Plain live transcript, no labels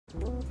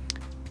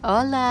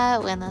Hola,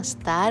 buenas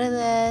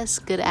tardes,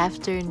 good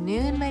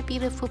afternoon, my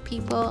beautiful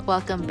people.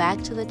 Welcome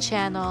back to the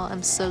channel.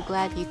 I'm so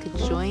glad you could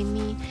join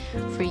me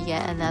for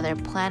yet another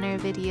planner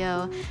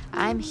video.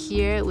 I'm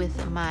here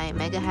with my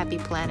Mega Happy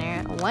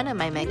Planner, one of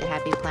my Mega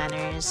Happy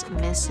Planners,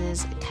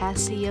 Mrs.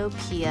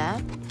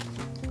 Cassiopeia.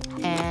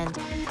 And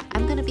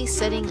I'm going to be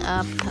setting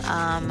up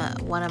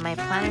one of my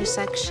planner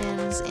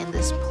sections in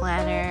this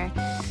planner,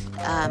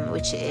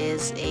 which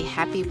is a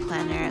Happy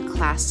Planner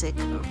Classic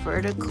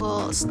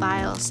vertical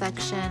style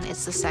section.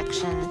 It's the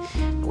section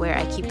where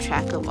I keep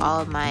track of all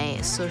of my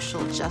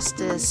social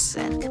justice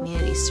and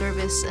community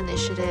service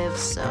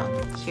initiatives. So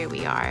here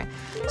we are.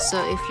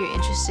 So if you're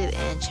interested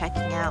in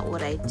checking out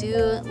what I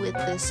do with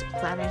this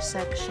planner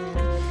section,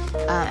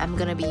 I'm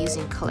going to be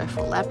using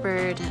Colorful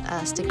Leopard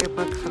sticker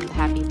book from the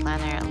Happy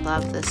Planner. I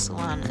love this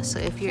one. So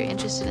if you're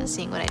interested in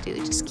seeing what I do,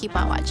 just keep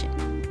on watching.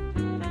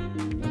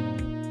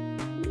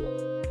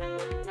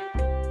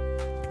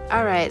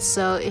 Alright,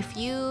 so if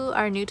you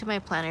are new to my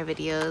planner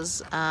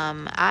videos,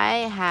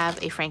 I have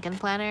a Franken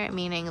planner,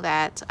 meaning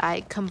that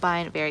I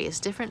combine various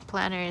different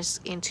planners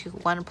into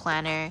one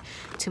planner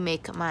to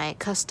make my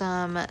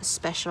custom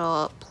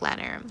special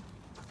planner.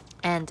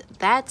 And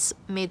that's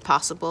made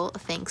possible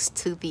thanks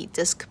to the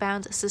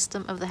disc-bound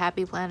system of the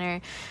Happy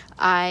Planner.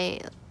 I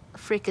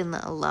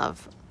freaking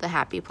love the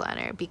Happy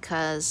Planner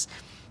because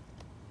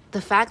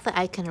the fact that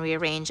I can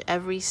rearrange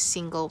every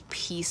single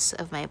piece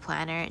of my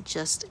planner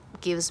just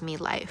gives me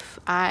life.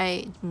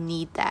 I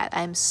need that.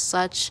 I'm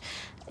such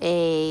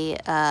a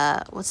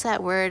what's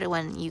that word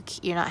when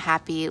you're not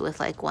happy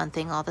with like one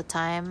thing all the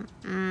time?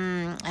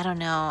 I don't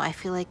know. I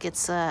feel like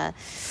it's a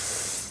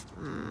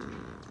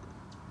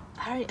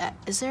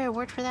is there a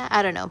word for that?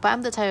 I don't know, but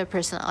I'm the type of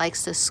person that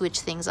likes to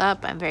switch things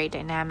up. I'm very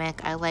dynamic.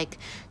 I like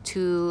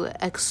to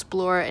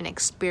explore and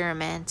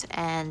experiment,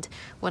 and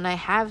when I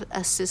have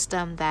a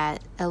system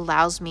that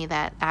allows me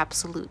that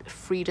absolute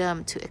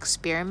freedom to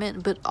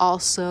experiment but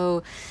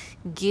also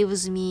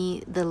gives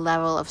me the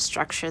level of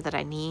structure that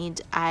I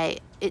need,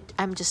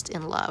 I'm just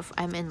in love.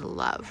 I'm in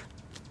love.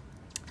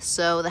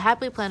 So the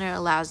Happy Planner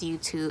allows you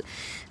to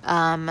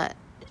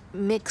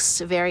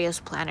mix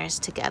various planners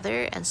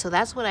together, and so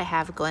that's what I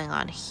have going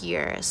on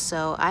here.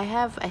 So I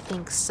have, I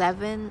think,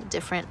 7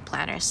 different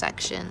planner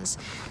sections,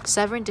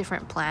 7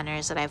 different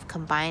planners that I've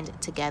combined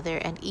together,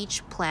 and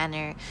each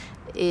planner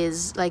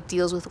is like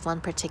deals with one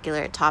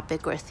particular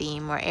topic or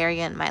theme or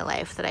area in my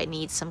life that I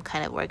need some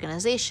kind of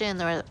organization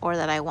or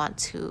that I want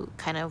to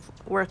kind of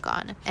work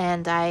on.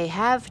 And I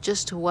have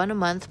just 1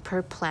 month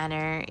per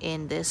planner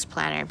in this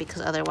planner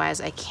because otherwise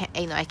I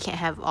can't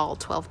have all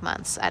 12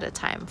 months at a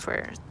time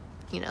for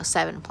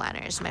 7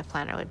 planners. My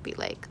planner would be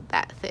like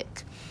that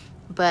thick.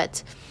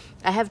 But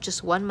I have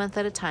just 1 month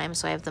at a time,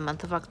 so I have the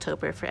month of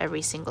October for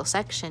every single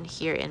section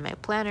here in my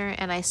planner,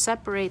 and I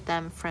separate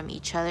them from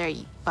each other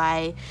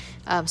by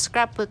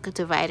scrapbook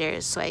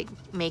dividers. So I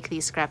make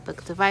these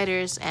scrapbook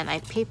dividers and I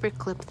paper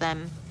clip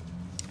them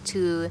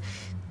to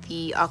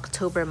the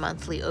October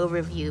monthly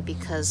overview,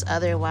 because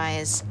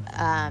otherwise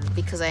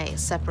because I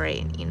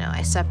separate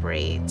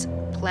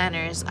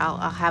planners,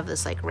 I'll have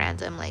this like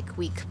random like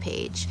week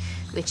page,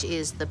 which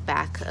is the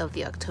back of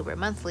the October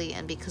monthly,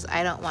 and because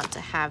I don't want to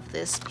have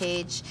this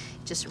page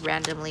just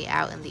randomly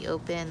out in the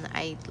open,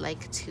 I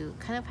like to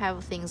kind of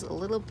have things a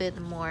little bit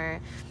more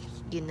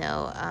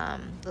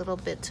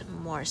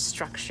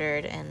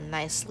structured and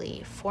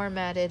nicely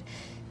formatted.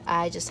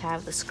 I just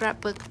have the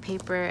scrapbook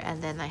paper,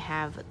 and then I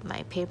have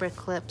my paper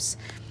clips,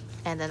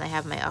 and then I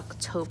have my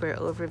October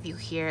overview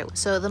here.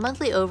 So the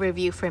monthly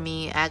overview for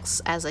me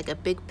acts as like a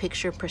big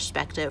picture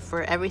perspective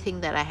for everything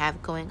that I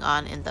have going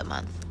on in the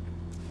month.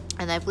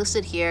 And I've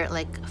listed here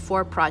like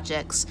 4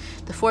 projects,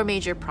 the 4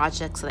 major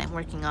projects that I'm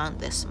working on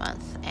this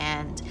month.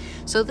 And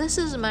so this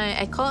is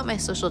I call it my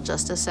social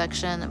justice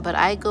section, but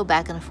I go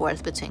back and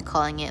forth between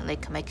calling it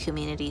like my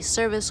community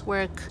service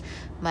work,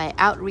 my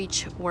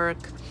outreach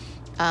work.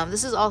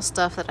 This is all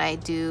stuff that I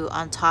do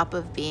on top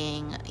of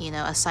being,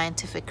 a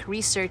scientific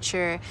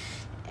researcher,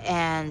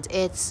 and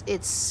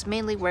it's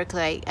mainly work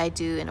that I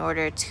do in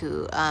order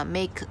to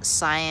make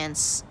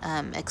science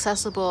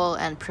accessible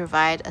and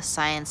provide a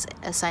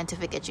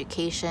scientific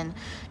education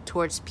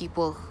towards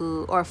people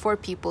for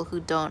people who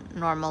don't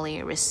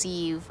normally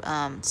receive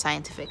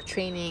scientific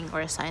training or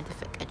a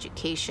scientific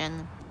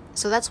education.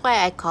 So that's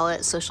why I call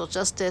it social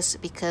justice,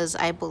 because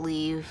I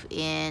believe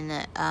in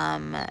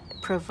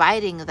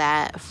providing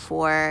that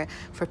for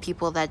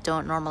people that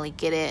don't normally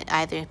get it,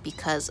 either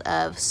because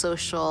of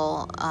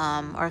social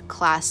or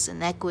class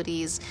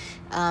inequities,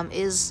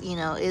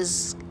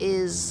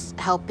 is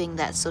helping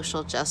that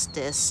social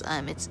justice.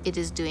 It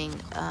is doing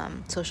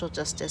social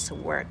justice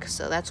work.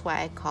 So that's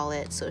why I call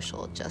it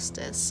social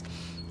justice.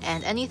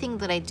 And anything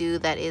that I do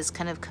that is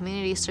kind of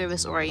community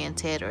service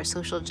oriented or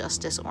social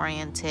justice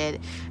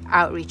oriented,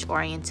 outreach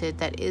oriented,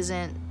 that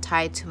isn't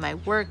tied to my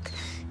work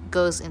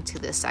goes into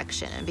this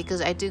section. And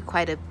because I do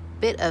quite a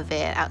bit of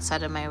it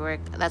outside of my work,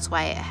 that's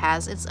why it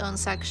has its own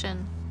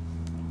section.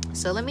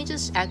 So let me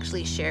just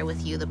actually share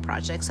with you the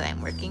projects that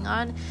I'm working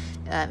on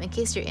in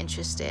case you're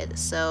interested.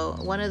 So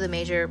one of the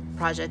major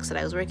projects that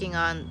I was working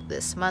on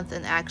this month,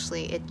 and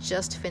actually it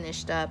just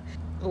finished up,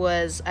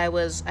 was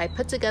I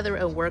put together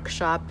a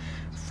workshop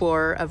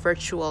for a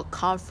virtual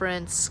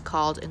conference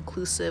called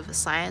Inclusive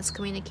Science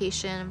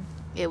Communication.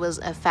 It was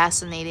a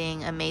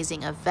fascinating,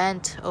 amazing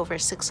event. Over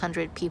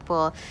 600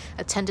 people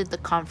attended the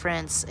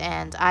conference,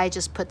 and I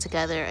just put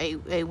together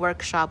a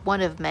workshop,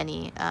 one of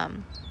many,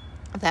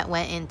 that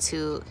went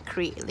into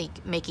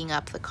making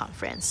up the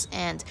conference.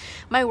 And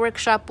my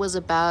workshop was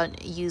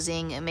about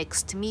using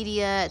mixed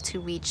media to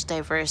reach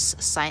diverse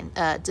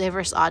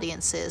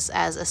audiences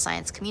as a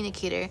science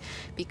communicator,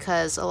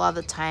 because a lot of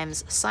the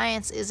times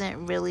science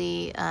isn't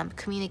really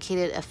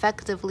communicated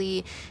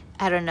effectively.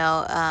 I don't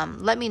know.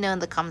 Let me know in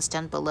the comments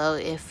down below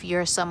if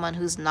you're someone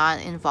who's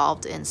not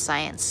involved in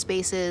science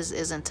spaces,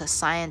 isn't a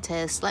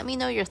scientist. Let me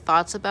know your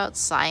thoughts about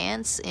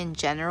science in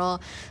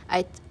general.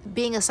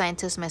 Being a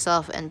scientist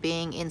myself and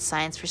being in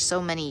science for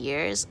so many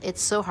years,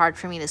 it's so hard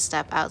for me to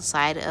step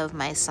outside of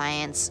my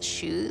science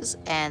shoes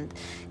and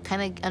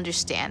kind of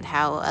understand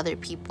how other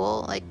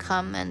people like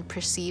come and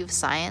perceive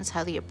science,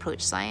 how they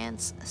approach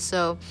science.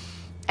 So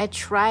I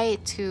try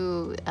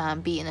to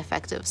be an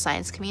effective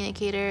science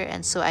communicator,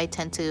 and so I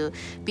tend to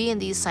be in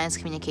these science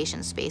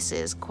communication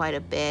spaces quite a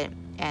bit,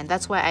 and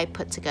that's why I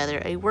put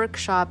together a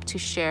workshop to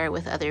share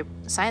with other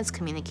science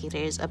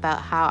communicators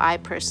about how I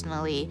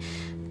personally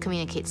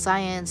communicate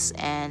science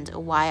and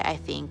why I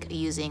think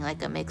using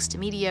like a mixed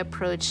media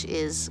approach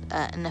is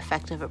an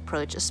effective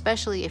approach,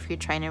 especially if you're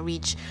trying to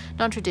reach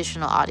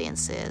non-traditional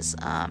audiences.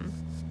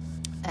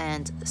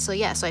 And so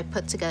yeah, so I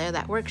put together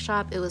that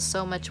workshop. It was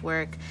so much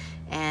work,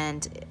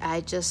 and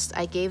I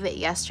gave it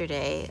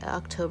yesterday,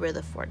 October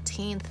the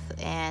 14th,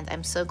 and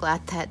I'm so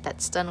glad that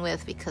that's done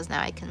with, because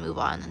now I can move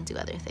on and do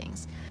other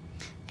things.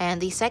 And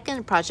the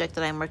second project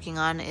that I'm working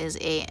on is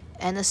a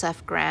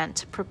NSF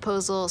grant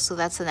proposal. So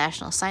that's the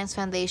National Science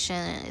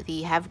Foundation.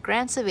 They have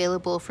grants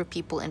available for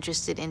people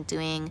interested in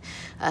doing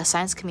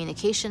science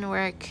communication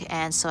work.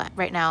 And so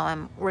right now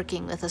I'm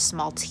working with a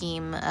small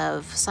team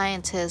of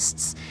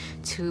scientists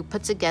to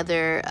put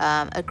together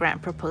a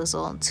grant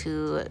proposal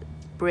to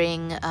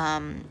bring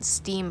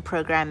STEAM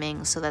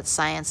programming, so that's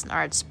science and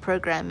arts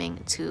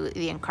programming, to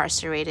the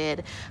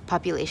incarcerated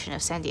population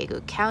of San Diego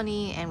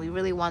County. And we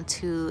really want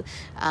to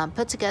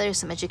put together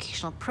some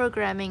educational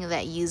programming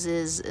that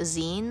uses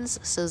zines.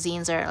 So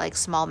zines are like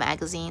small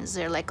magazines.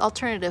 They're like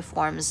alternative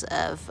forms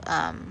of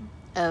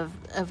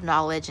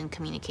knowledge and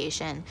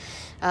communication.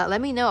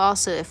 Let me know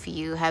also if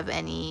you have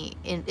any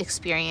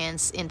interest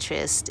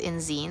in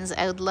zines.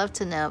 I would love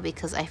to know,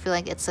 because I feel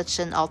like it's such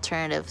an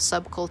alternative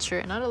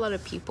subculture. Not a lot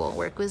of people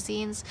work with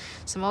zines,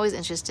 so I'm always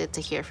interested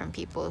to hear from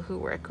people who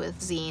work with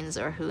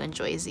zines or who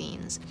enjoy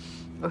zines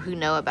or who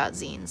know about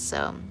zines.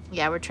 So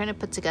yeah, we're trying to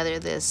put together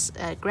this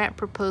grant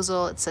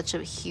proposal. It's such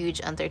a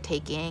huge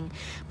undertaking,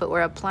 but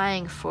we're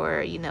applying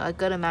for, you know, a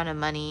good amount of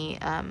money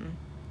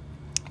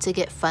to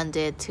get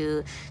funded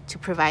to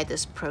provide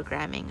this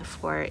programming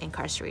for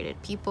incarcerated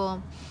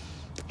people.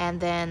 And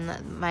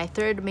then my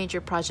third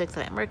major project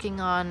that I'm working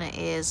on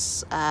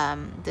is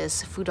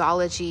this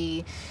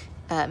foodology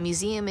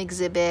museum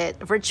exhibit,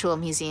 virtual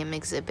museum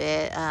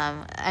exhibit.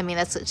 I mean,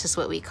 that's just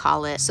what we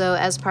call it. So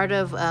as part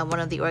of one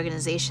of the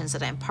organizations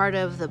that I'm part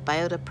of, the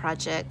Biota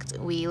Project,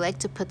 we like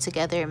to put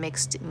together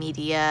mixed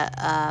media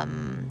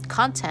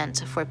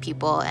content for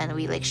people, and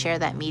we like share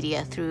that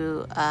media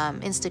through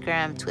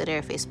Instagram,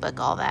 Twitter, Facebook,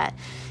 all that.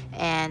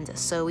 And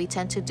so we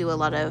tend to do a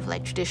lot of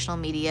like traditional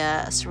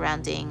media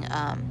surrounding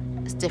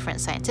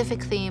different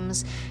scientific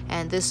themes,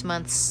 and this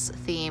month's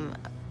theme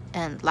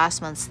and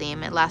last month's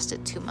theme, it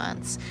lasted 2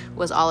 months,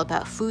 was all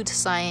about food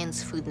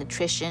science, food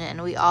nutrition,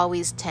 and we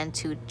always tend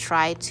to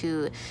try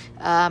to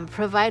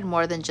provide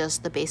more than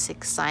just the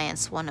basic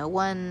science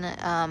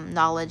 101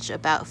 knowledge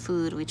about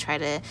food. We try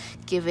to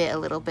give it a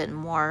little bit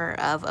more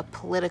of a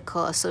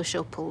political, a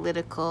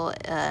socio-political,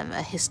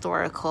 a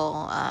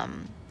historical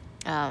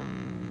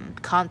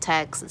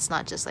context. It's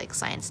not just like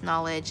science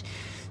knowledge.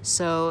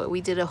 So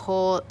we did a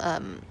whole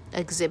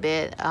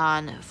exhibit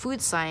on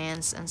food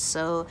science, and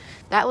so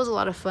that was a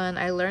lot of fun.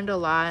 I learned a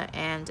lot,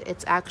 and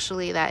it's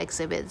actually, that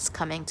exhibit's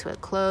coming to a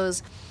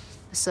close.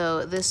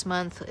 So this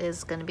month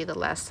is going to be the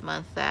last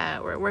month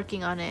that we're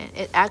working on it.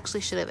 It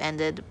actually should have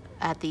ended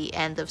at the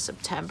end of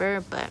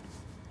September, but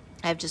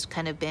I've just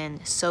kind of been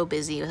so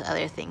busy with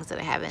other things that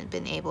I haven't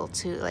been able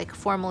to like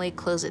formally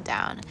close it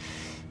down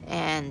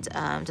and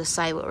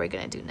decide what we're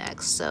going to do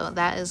next. So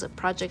that is a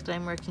project that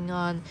I'm working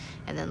on.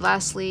 And then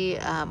lastly,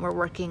 we're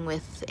working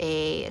with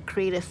a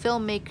creative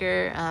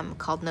filmmaker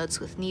called Notes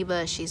with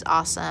Neba. She's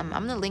awesome.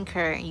 I'm going to link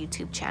her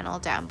YouTube channel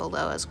down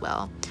below as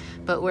well.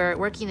 But we're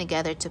working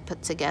together to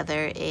put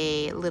together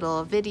a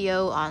little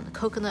video on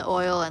coconut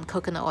oil and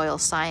coconut oil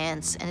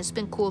science, and it's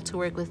been cool to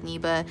work with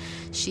Neba.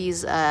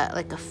 She's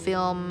like a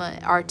film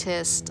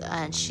artist,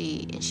 and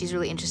she's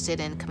really interested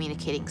in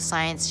communicating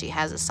science. She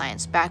has a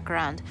science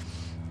background.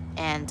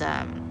 And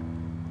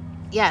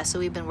yeah, so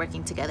we've been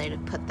working together to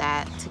put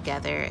that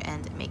together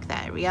and make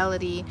that a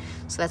reality.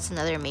 So that's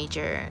another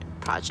major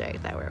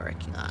project that we're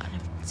working on.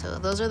 So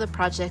those are the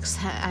projects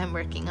that I'm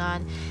working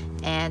on.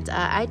 And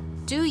I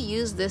do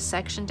use this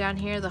section down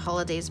here, the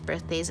holidays,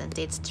 birthdays, and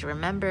dates to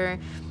remember,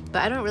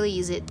 but I don't really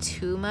use it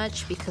too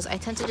much because I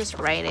tend to just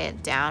write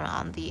it down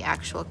on the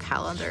actual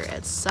calendar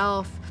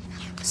itself.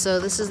 So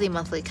this is the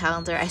monthly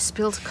calendar. I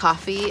spilled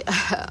coffee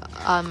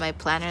on my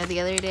planner the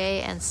other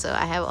day, and so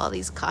I have all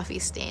these coffee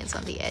stains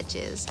on the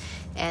edges.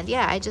 And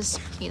yeah, I just,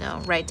 you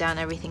know, write down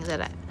everything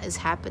that is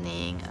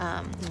happening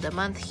in the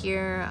month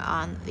here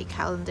on the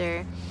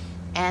calendar.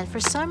 And for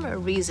some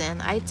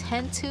reason, I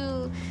tend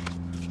to,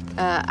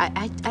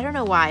 I don't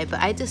know why,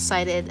 but I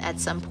decided at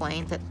some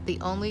point that the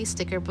only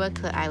sticker book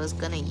that I was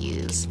gonna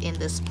use in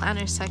this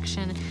planner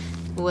section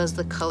was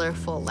the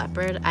colorful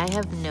leopard. I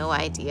have no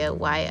idea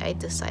why I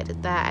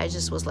decided that. I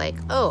just was like,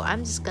 oh,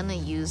 I'm just gonna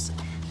use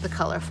the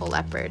colorful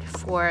leopard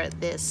for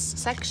this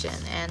section,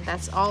 and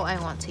that's all I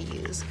want to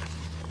use.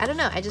 I don't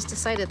know, I just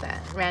decided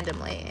that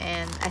randomly,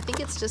 and I think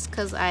it's just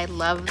because I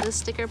love this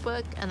sticker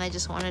book and I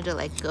just wanted to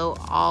like go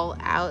all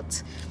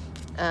out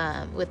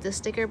with this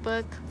sticker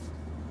book.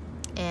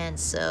 And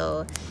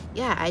so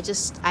yeah, I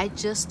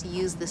just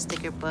use the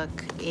sticker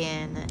book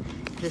in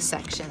this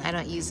section. I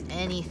don't use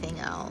anything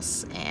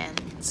else, and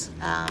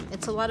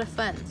it's a lot of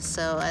fun.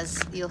 So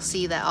as you'll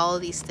see that all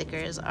of these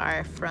stickers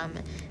are from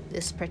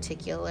this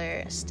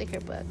particular sticker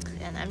book,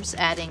 and I'm just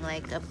adding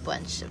like a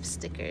bunch of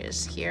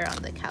stickers here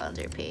on the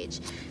calendar page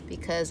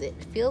because it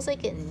feels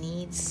like it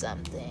needs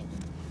something.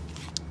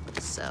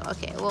 So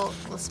okay, well,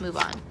 let's move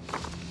on.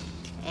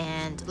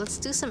 And let's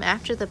do some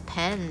after the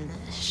pen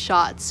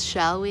shots,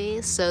 shall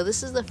we? So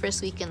this is the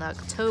first week in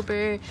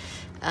October,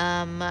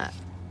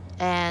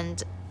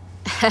 and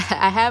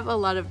I have a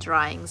lot of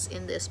drawings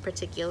in this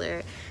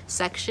particular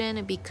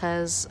section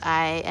because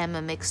I am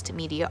a mixed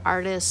media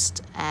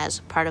artist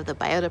as part of the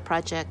Biota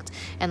project.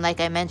 And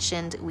like I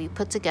mentioned, we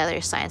put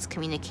together science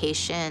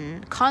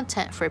communication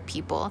content for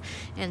people.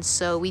 And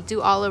so we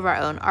do all of our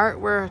own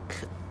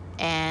artwork.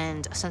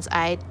 And since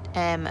I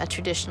am a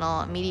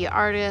traditional media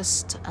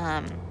artist,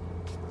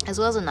 as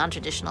well as a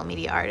non-traditional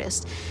media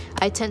artist,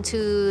 I tend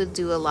to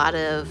do a lot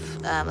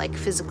of like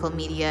physical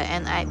media,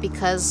 and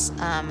because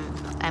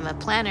I'm a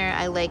planner,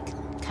 I like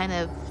kind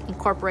of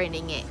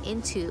incorporating it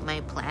into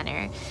my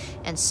planner.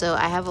 And so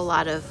I have a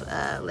lot of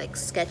like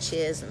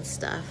sketches and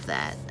stuff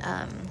that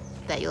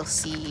that you'll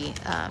see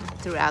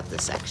throughout the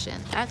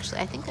section. Actually,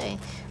 I think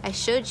I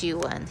showed you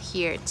one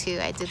here too.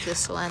 I did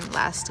this one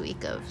last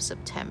week of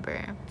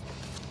September.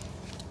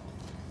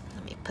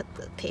 Let me put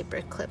the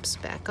paper clips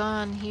back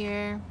on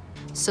here.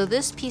 So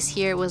this piece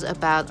here was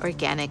about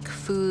organic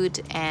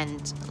food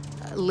and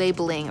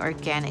labeling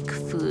organic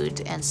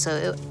food. And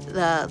so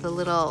the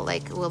little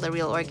like, will the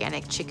real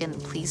organic chicken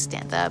please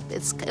stand up?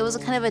 It was a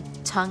kind of a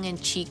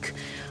tongue-in-cheek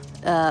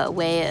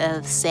way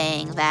of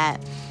saying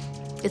that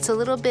it's a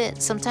little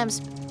bit,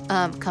 sometimes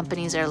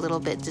companies are a little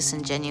bit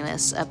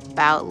disingenuous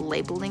about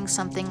labeling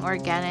something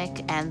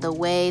organic, and the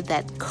way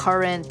that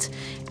current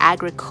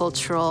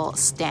agricultural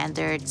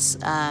standards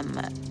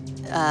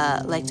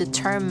like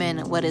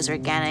determine what is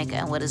organic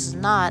and what is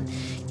not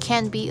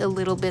can be a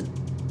little bit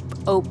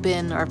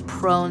open or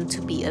prone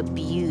to be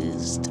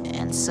abused.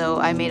 And so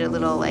I made a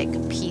little like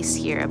piece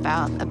here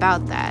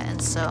about that.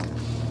 And so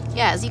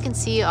yeah, as you can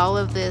see, all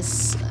of the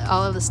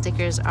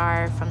stickers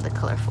are from the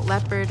colorful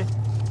leopard.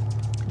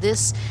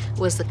 This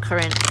was the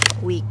current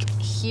week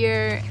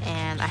here,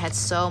 and I had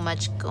so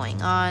much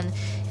going on.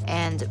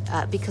 And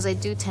because I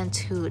do tend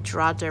to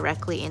draw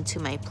directly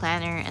into my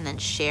planner and then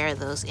share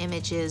those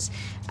images,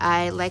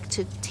 I like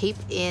to tape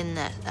in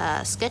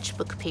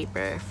sketchbook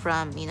paper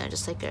from, you know,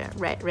 just like a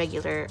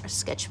regular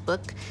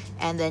sketchbook,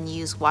 and then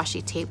use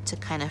washi tape to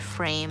kind of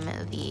frame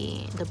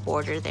the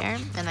border there.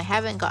 And I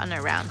haven't gotten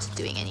around to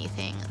doing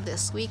anything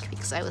this week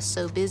because I was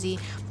so busy.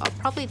 I'll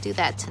probably do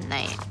that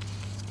tonight.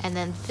 And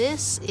then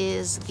this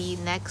is the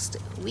next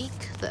week,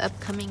 the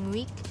upcoming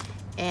week,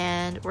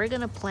 and we're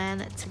gonna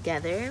plan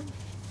together.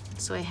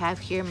 So I have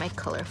here my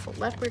colorful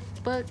leopard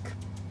book,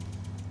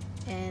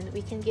 and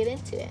we can get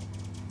into it.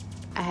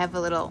 I have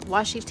a little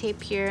washi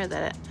tape here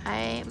that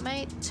I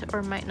might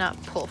or might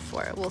not pull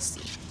for. We'll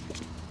see.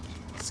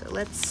 So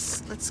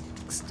let's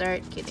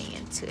start getting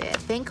into it.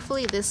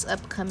 Thankfully, this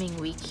upcoming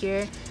week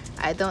here,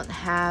 I don't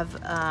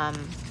have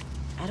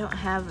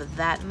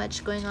that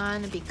much going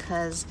on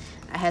because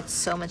I had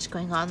so much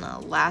going on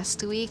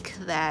last week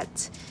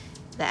that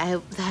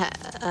I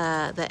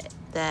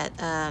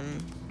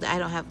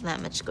don't have that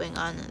much going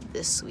on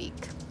this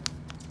week.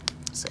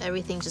 So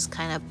everything just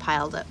kind of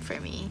piled up for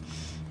me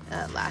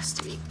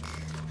last week.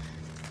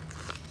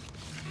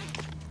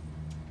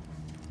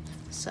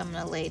 So I'm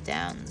gonna lay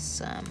down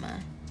some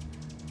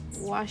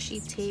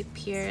washi tape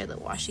here, the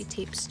washi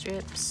tape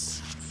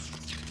strips.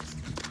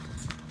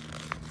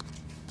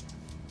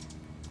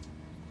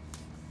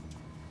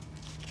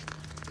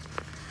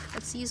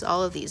 Let's use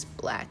all of these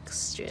black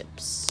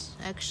strips.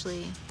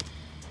 Actually,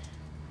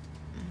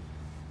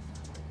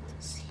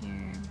 this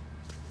here.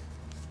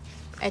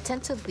 I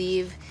tend to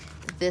leave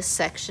this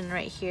section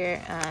right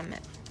here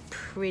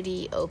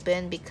pretty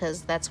open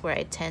because that's where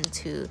I tend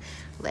to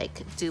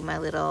like do my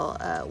little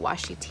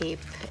washi tape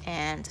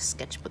and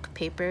sketchbook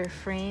paper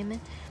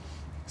frame.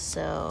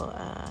 So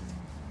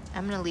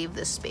I'm gonna leave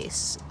this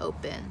space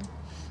open.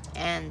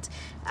 And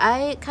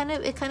it kind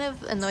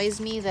of annoys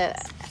me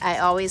that I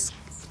always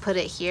put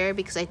it here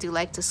because I do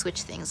like to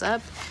switch things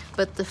up,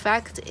 but the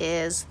fact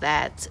is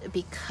that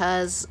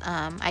because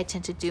I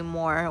tend to do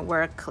more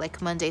work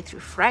like Monday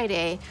through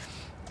Friday,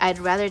 I'd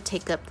rather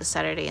take up the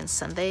Saturday and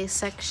Sunday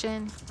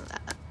section.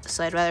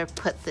 So I'd rather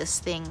put this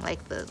thing,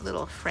 like the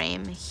little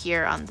frame,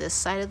 here on this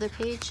side of the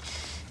page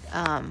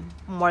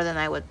more than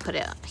I would put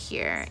it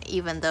here,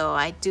 even though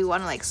I do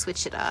want to like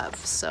switch it up.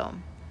 So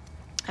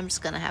I'm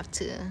just gonna have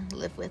to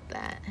live with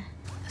that.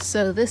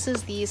 So this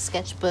is the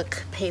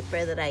sketchbook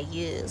paper that I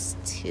use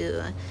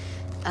to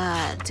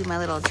do my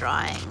little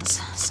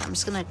drawings. So I'm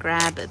just gonna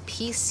grab a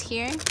piece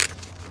here,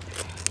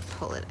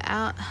 pull it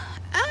out.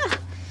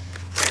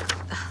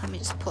 Let me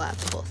just pull out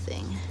the whole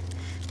thing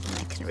and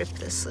I can rip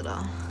this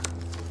little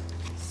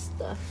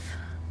stuff.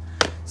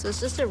 So it's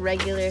just a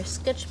regular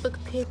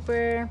sketchbook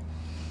paper.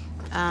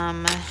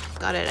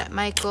 Got it at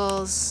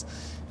Michael's,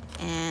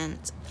 and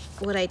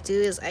what I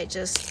do is I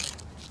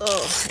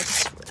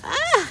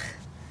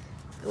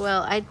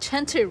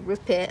tend to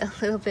rip it a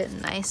little bit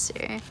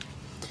nicer,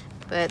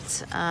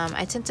 but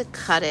I tend to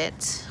cut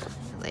it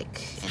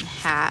like in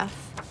half.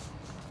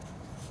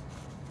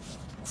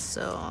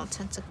 So I'll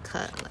tend to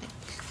cut like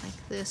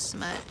this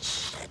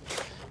much,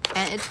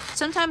 and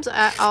sometimes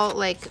I'll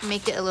like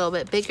make it a little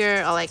bit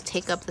bigger. I'll like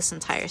take up this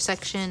entire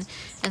section,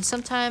 and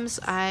sometimes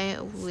I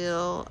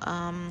will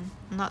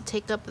not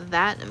take up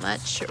that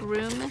much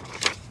room,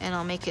 and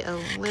I'll make it a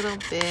little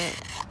bit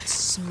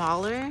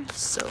smaller,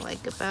 so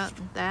like about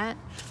that.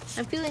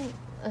 I'm feeling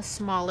a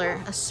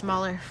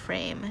smaller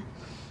frame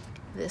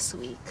this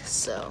week,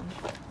 so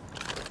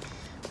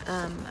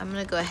I'm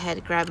gonna go ahead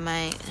and grab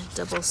my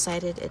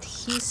double-sided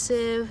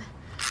adhesive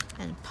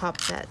and pop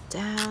that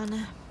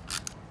down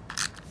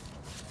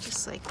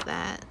just like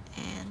that,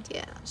 and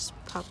yeah, just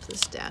pop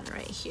this down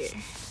right here.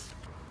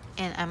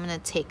 And I'm gonna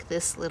take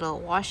this little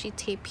washi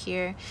tape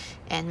here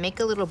and make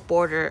a little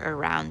border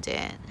around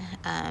it,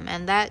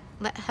 and that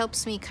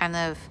helps me kind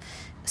of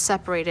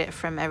separate it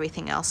from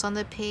everything else on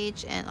the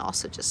page, and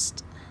also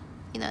just,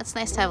 you know, it's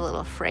nice to have a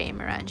little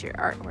frame around your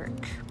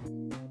artwork.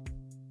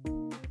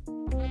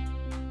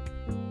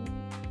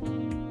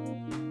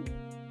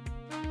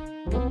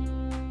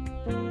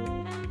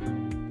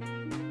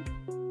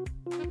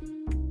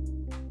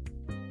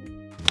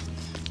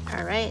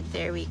 All right,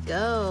 there we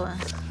go.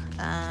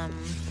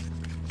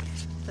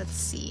 Let's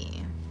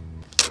see.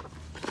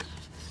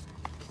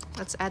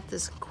 Let's add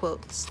this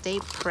quote: "Stay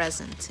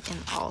present in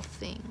all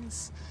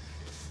things."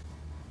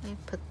 Let me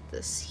put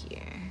this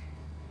here.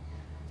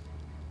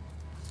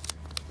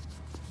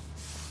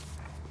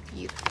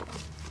 Beautiful.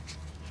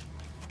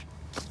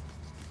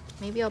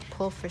 Maybe I'll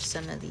pull for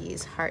some of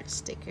these heart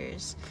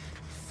stickers.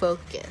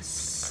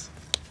 Focus.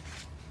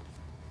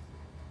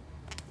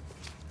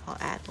 I'll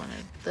add one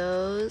of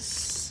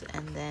those,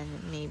 and then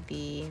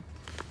maybe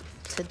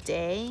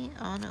today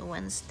on a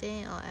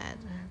Wednesday I'll add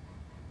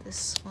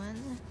this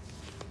one.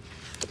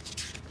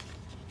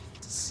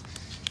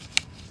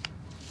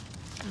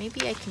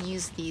 Maybe I can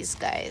use these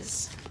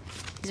guys.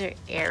 These are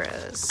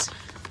arrows.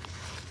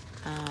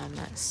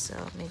 So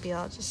maybe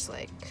I'll just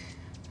like,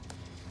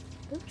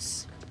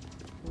 oops.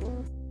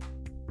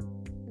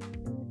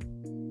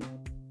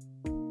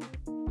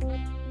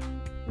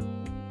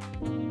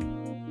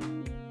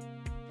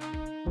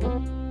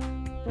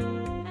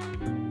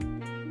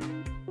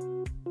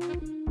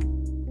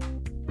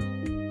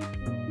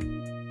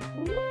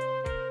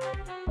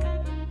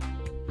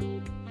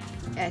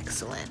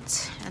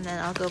 Excellent. And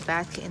then I'll go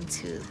back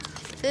into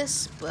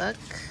this book.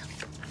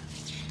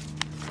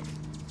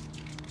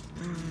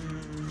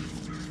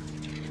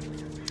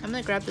 I'm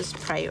gonna grab this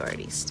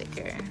priority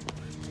sticker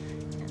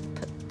and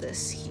put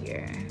this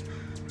here.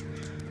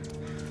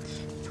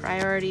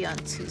 Priority on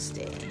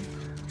Tuesday.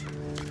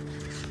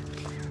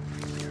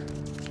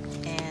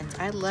 And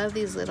I love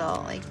these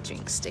little like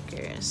drink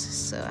stickers,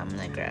 so I'm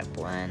gonna grab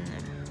one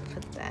and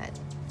put that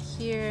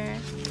here.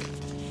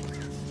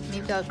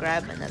 Maybe I'll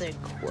grab another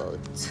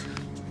quote.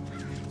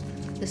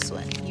 This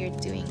one: "You're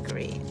doing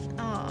great."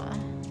 Aw,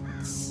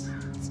 it's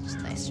just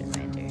a nice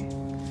reminder.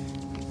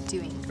 You're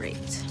doing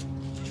great.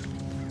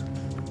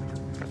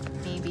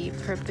 Maybe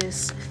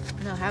purpose.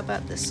 No, how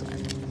about this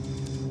one?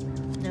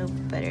 "No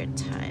better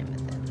time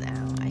than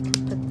now." I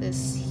can put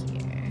this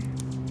here.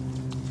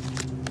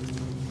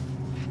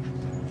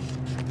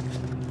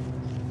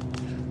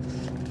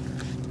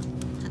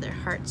 Another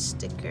heart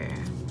sticker.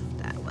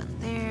 That one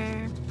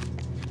there.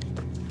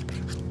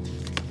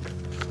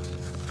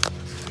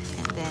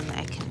 Then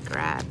I can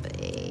grab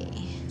a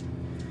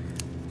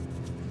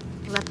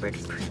leopard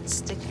print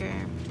sticker,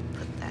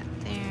 put that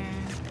there,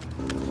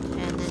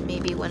 and then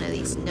maybe one of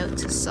these note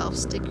to self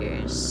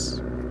stickers,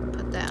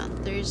 put that on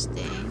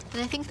Thursday.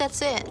 And I think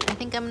that's it. I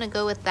think I'm gonna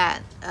go with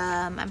that.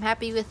 I'm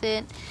happy with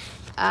it.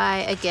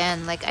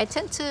 again, like, I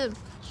tend to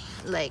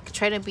like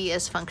try to be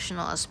as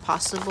functional as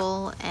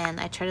possible, and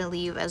I try to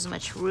leave as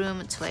much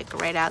room to like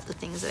write out the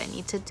things that I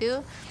need to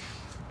do.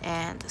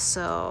 And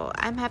so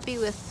I'm happy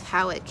with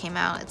how it came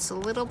out. It's a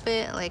little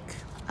bit like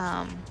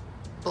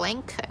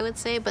blank, I would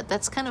say, but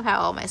that's kind of how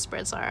all my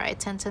spreads are. I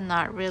tend to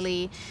not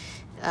really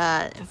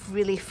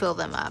fill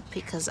them up,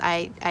 because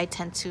I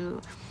tend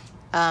to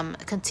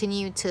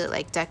continue to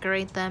like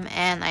decorate them,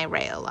 and I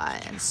write a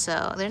lot, and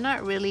so they're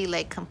not really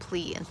like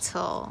complete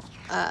until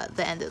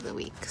the end of the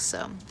week.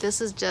 So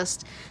this is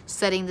just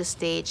setting the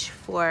stage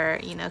for,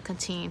 you know,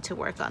 continuing to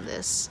work on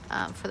this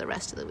for the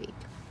rest of the week.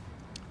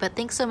 But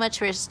thanks so much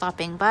for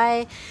stopping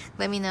by.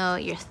 Let me know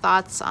your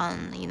thoughts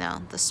on, you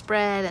know, the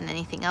spread and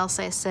anything else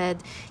I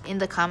said in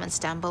the comments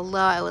down below.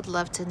 I would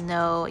love to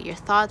know your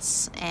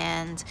thoughts,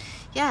 and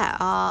yeah,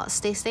 I'll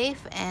stay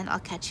safe, and I'll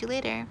catch you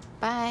later.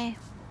 Bye.